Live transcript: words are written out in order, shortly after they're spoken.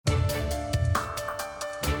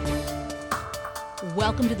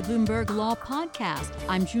Welcome to the Bloomberg Law Podcast.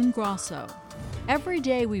 I'm June Grasso. Every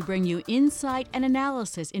day we bring you insight and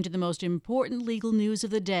analysis into the most important legal news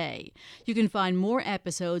of the day. You can find more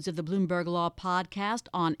episodes of the Bloomberg Law Podcast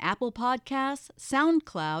on Apple Podcasts,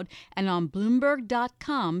 SoundCloud, and on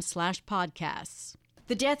Bloomberg.com/podcasts.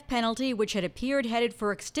 The death penalty, which had appeared headed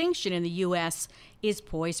for extinction in the U.S., is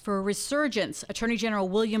poised for a resurgence. Attorney General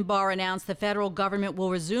William Barr announced the federal government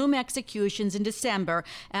will resume executions in December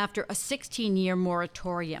after a 16-year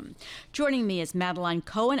moratorium. Joining me is Madeline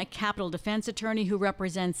Cohen, a capital defense attorney who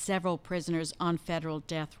represents several prisoners on federal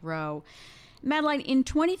death row. Madeline, in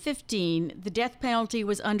 2015, the death penalty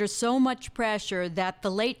was under so much pressure that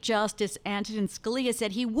the late Justice Antonin Scalia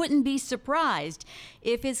said he wouldn't be surprised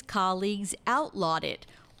if his colleagues outlawed it.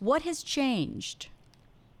 What has changed?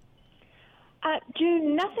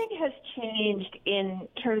 June, nothing has changed in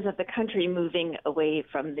terms of the country moving away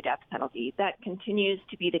from the death penalty. That continues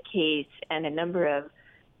to be the case, and a number of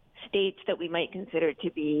states that we might consider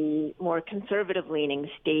to be more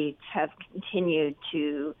conservative-leaning states have continued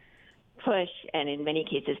to push and in many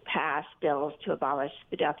cases pass bills to abolish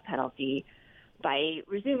the death penalty. By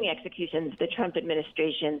resuming executions, the Trump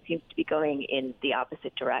administration seems to be going in the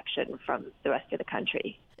opposite direction from the rest of the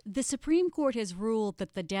country. The Supreme Court has ruled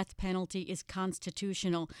that the death penalty is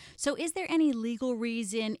constitutional. So is there any legal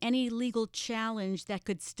reason, any legal challenge that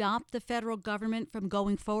could stop the federal government from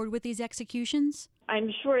going forward with these executions?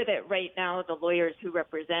 I'm sure that right now the lawyers who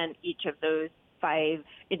represent each of those five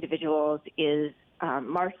individuals is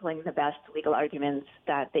marshaling the best legal arguments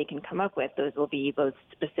that they can come up with. Those will be both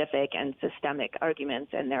specific and systemic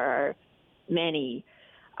arguments, and there are many.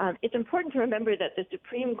 It's important to remember that the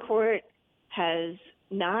Supreme Court has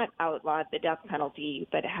not outlawed the death penalty,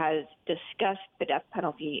 but has discussed the death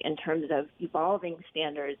penalty in terms of evolving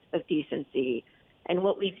standards of decency. And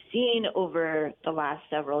what we've seen over the last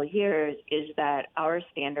several years is that our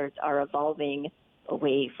standards are evolving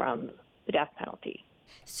away from the death penalty.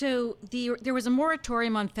 So there was a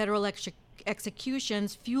moratorium on federal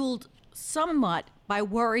executions fueled somewhat by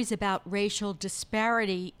worries about racial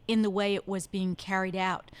disparity in the way it was being carried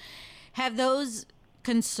out. Have those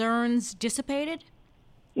concerns dissipated?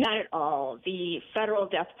 Not at all. The federal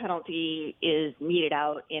death penalty is meted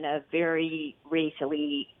out in a very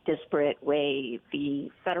racially disparate way. The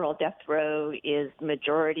federal death row is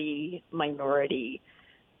majority minority,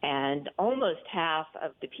 and almost half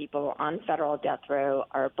of the people on federal death row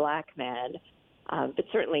are black men, but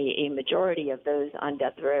certainly a majority of those on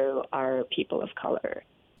death row are people of color.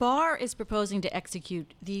 Barr is proposing to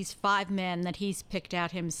execute these five men that he's picked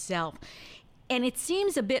out himself. And it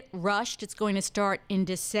seems a bit rushed. It's going to start in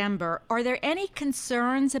December. Are there any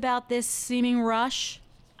concerns about this seeming rush?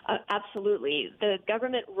 Absolutely. The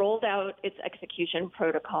government rolled out its execution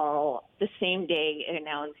protocol the same day it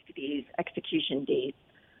announced these execution dates.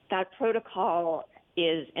 That protocol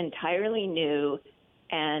is entirely new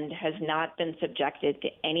and has not been subjected to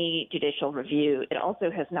any judicial review. It also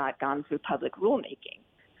has not gone through public rulemaking.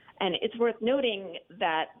 And it's worth noting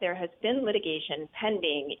that there has been litigation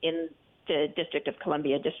pending in the District of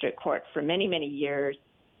Columbia District Court for many, many years,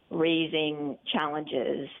 raising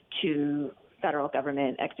challenges to federal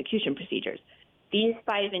government execution procedures. These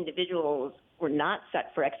five individuals were not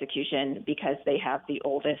set for execution because they have the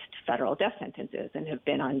oldest federal death sentences and have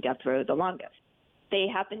been on death row the longest. They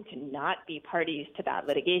happen to not be parties to that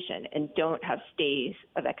litigation and don't have stays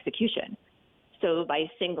of execution. So by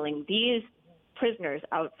singling these prisoners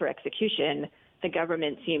out for execution, the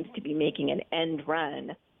government seems to be making an end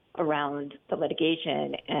run around the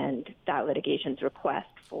litigation and that litigation's request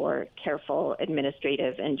for careful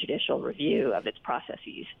administrative and judicial review of its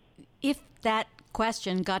processes. If that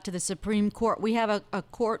question got to the Supreme Court, we have a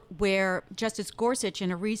court where Justice Gorsuch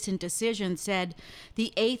in a recent decision said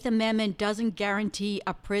the Eighth Amendment doesn't guarantee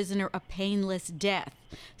a prisoner a painless death,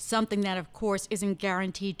 something that, of course, isn't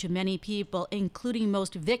guaranteed to many people, including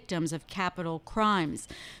most victims of capital crimes.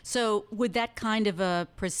 So would that kind of a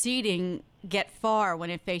proceeding get far when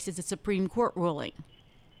it faces a Supreme Court ruling?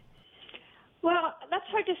 Well, that's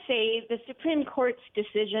hard to say. The Supreme Court's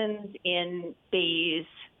decisions in Bays,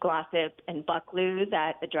 Glossip, and Bucklew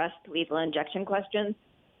that address lethal injection questions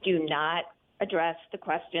do not address the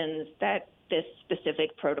questions that this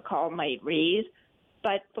specific protocol might raise.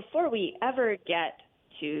 But before we ever get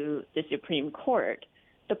to the Supreme Court,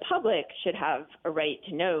 the public should have a right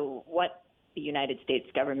to know what the United States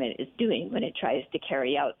government is doing when it tries to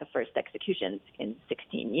carry out the first executions in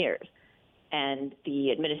 16 years. And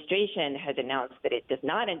the administration has announced that it does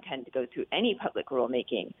not intend to go through any public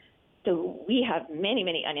rulemaking. So we have many,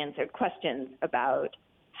 many unanswered questions about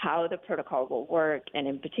how the protocol will work, and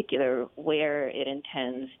in particular, where it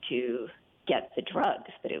intends to get the drugs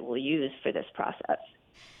that it will use for this process.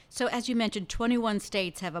 So as you mentioned, 21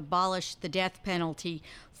 states have abolished the death penalty.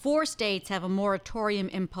 4 states have a moratorium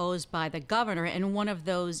imposed by the governor, and one of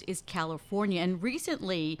those is California. And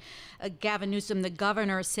recently, Gavin Newsom, the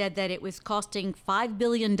governor, said that it was costing $5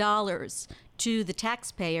 billion to the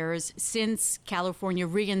taxpayers since California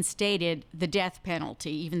reinstated the death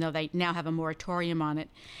penalty, even though they now have a moratorium on it.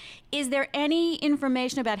 Is there any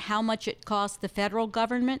information about how much it costs the federal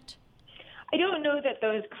government? I don't know that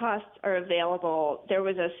those costs are available. There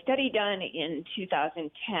was a study done in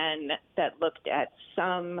 2010 that looked at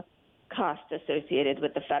some costs associated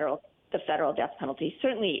with the federal death penalty.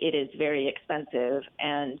 Certainly, it is very expensive,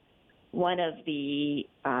 and one of the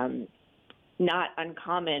not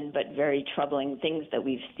uncommon but very troubling things that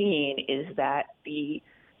we've seen is that the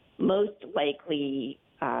most likely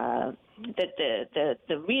the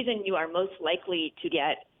reason you are most likely to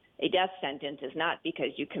get a death sentence is not because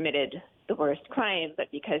you committed the worst crime,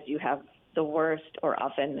 but because you have the worst or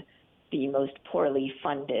often the most poorly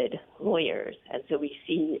funded lawyers. And so we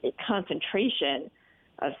see a concentration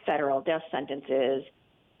of federal death sentences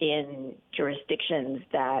in jurisdictions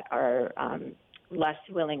that are less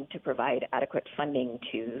willing to provide adequate funding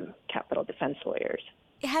to capital defense lawyers.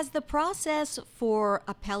 Has the process for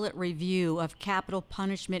appellate review of capital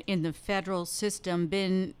punishment in the federal system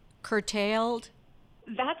been curtailed?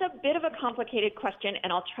 That's a bit of a complicated question,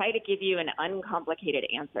 and I'll try to give you an uncomplicated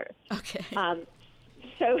answer. Okay.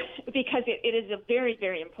 So, because it is a very,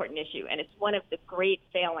 very important issue, and it's one of the great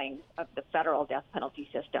failings of the federal death penalty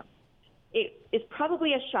system. It is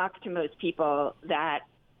probably a shock to most people that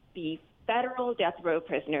the federal death row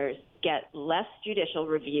prisoners get less judicial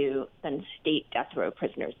review than state death row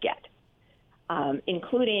prisoners get,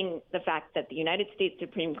 including the fact that the United States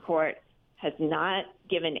Supreme Court has not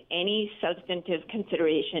given any substantive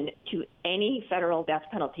consideration to any federal death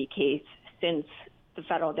penalty case since the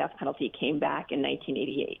federal death penalty came back in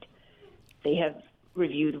 1988. They have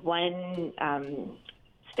reviewed one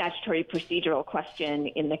statutory procedural question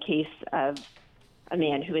in the case of a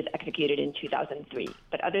man who was executed in 2003.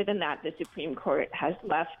 But other than that, the Supreme Court has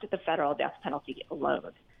left the federal death penalty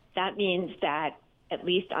alone. That means that, at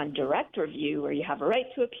least on direct review, where you have a right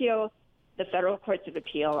to appeal, the federal courts of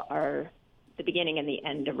appeal are the beginning and the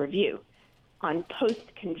end of review. On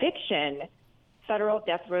post-conviction, federal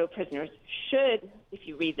death row prisoners should, if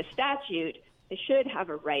you read the statute, they should have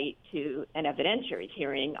a right to an evidentiary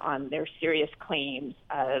hearing on their serious claims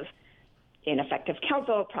of ineffective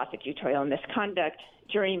counsel, prosecutorial misconduct,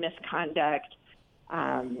 jury misconduct,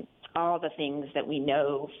 all the things that we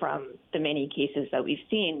know from the many cases that we've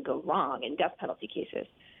seen go wrong in death penalty cases.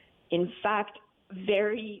 In fact,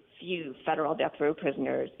 very few federal death row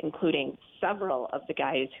prisoners, including several of the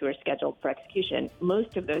guys who are scheduled for execution,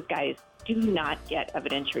 most of those guys do not get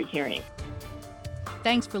evidentiary hearings.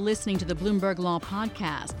 Thanks for listening to the Bloomberg Law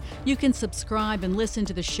Podcast. You can subscribe and listen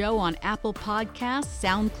to the show on Apple Podcasts,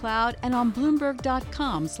 SoundCloud, and on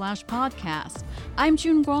Bloomberg.com/podcast. I'm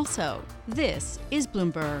June Grasso. This is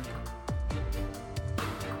Bloomberg.